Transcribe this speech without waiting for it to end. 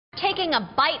taking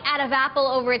a bite out of Apple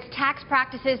over its tax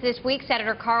practices this week.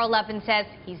 Senator Levin says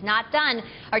he's not done.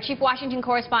 Our chief Washington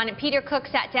correspondent Peter Cook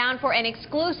sat down for an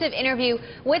exclusive interview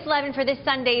with Levin for this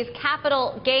Sunday's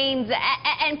capital gains.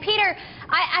 And Peter,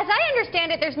 as I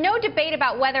understand it, there's no debate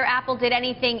about whether Apple did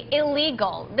anything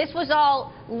illegal. This was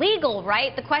all legal,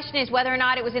 right? The question is whether or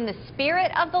not it was in the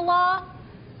spirit of the law.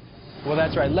 Well,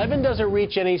 that's right. Levin doesn't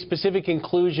reach any specific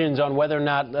conclusions on whether or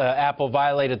not Apple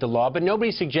violated the law, but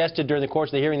nobody suggested during the course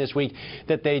of the hearing this week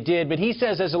that they did. But he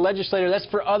says, as a legislator, that's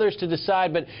for others to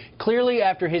decide. But clearly,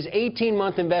 after his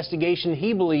 18-month investigation,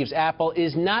 he believes Apple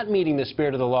is not meeting the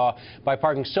spirit of the law by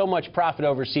parking so much profit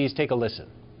overseas. Take a listen.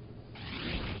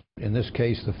 In this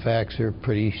case, the facts are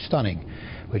pretty stunning,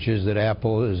 which is that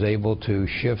Apple is able to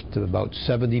shift about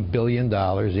 $70 billion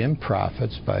in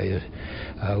profits by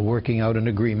working out an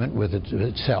agreement with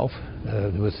itself,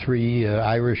 with three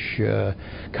Irish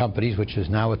companies, which is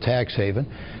now a tax haven,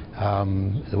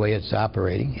 the way it's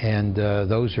operating. And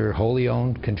those are wholly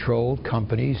owned, controlled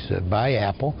companies by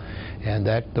Apple. And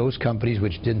those companies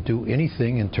which didn't do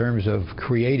anything in terms of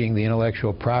creating the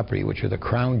intellectual property, which are the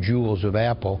crown jewels of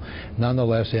Apple,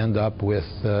 nonetheless end up with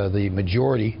the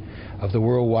majority of the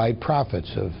worldwide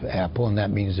profits of Apple, and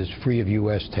that means it's free of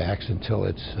U.S. tax until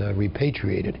it's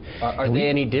repatriated. Are they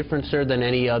any different, sir, than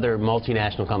any other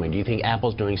multinational company? Do you think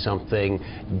Apple's doing something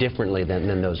differently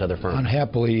than those other firms?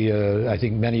 Unhappily, I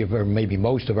think many of our, maybe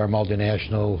most of our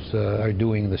multinationals are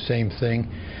doing the same thing.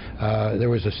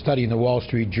 There was a study in the Wall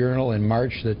Street Journal in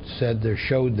March that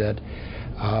showed that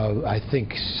I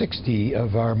think 60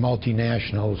 of our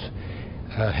multinationals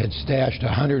had stashed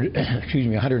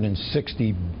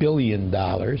 $160 billion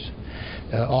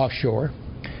offshore,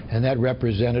 and that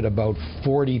represented about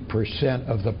 40%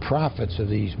 of the profits of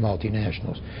these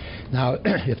multinationals. Now,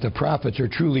 if the profits are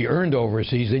truly earned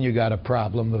overseas, then you got a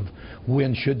problem of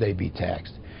when should they be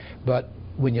taxed. But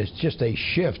when it's just a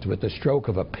shift with the stroke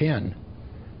of a pen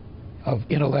of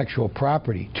intellectual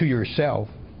property to yourself,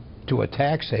 to a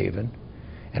tax haven,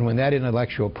 and when that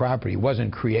intellectual property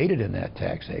wasn't created in that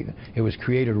tax haven, it was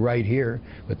created right here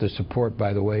with the support,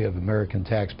 by the way, of American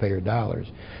taxpayer dollars,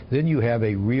 then you have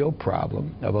a real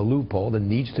problem of a loophole that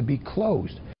needs to be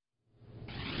closed.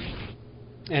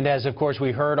 And as, of course,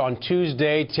 we heard on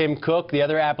Tuesday, Tim Cook, the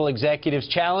other Apple executives,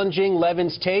 challenging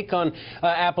Levin's take on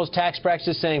Apple's tax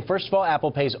practices, saying, first of all,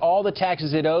 Apple pays all the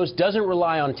taxes it owes, doesn't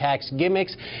rely on tax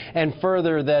gimmicks, and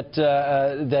further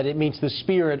that it meets the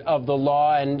spirit of the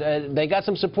law. And they got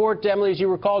some support, Emily, as you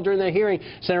recall, during the hearing.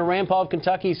 Senator Rand Paul of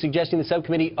Kentucky suggesting the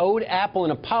subcommittee owed Apple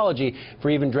an apology for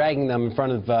even dragging them in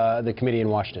front of the committee in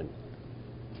Washington.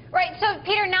 Right. So,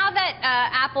 Peter, now that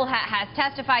Apple has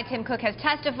testified, Tim Cook has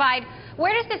testified,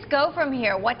 where does this go from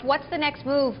here? What's the next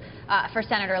move for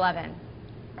Senator Levin?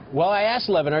 Well, I asked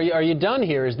Levin, are you done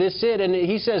here? Is this it? And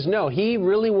he says no. He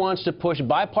really wants to push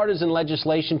bipartisan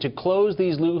legislation to close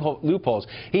these loopholes.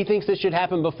 He thinks this should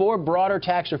happen before broader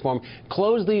tax reform.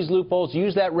 Close these loopholes,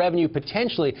 use that revenue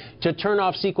potentially to turn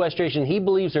off sequestration. He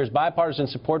believes there's bipartisan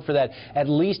support for that, at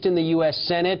least in the U.S.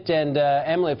 Senate. And,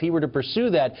 Emily, if he were to pursue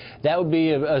that, that would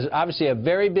be obviously a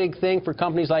very big thing for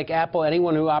companies like Apple,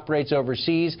 anyone who operates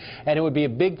overseas, and it would be a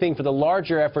big thing for the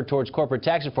larger effort towards corporate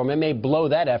tax reform. It may blow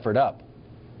that effort up.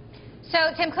 So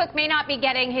Tim Cook may not be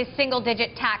getting his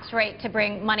single-digit tax rate to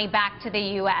bring money back to the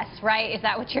U.S., right? Is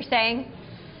that what you're saying?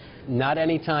 Not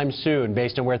anytime soon,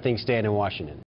 based on where things stand in Washington.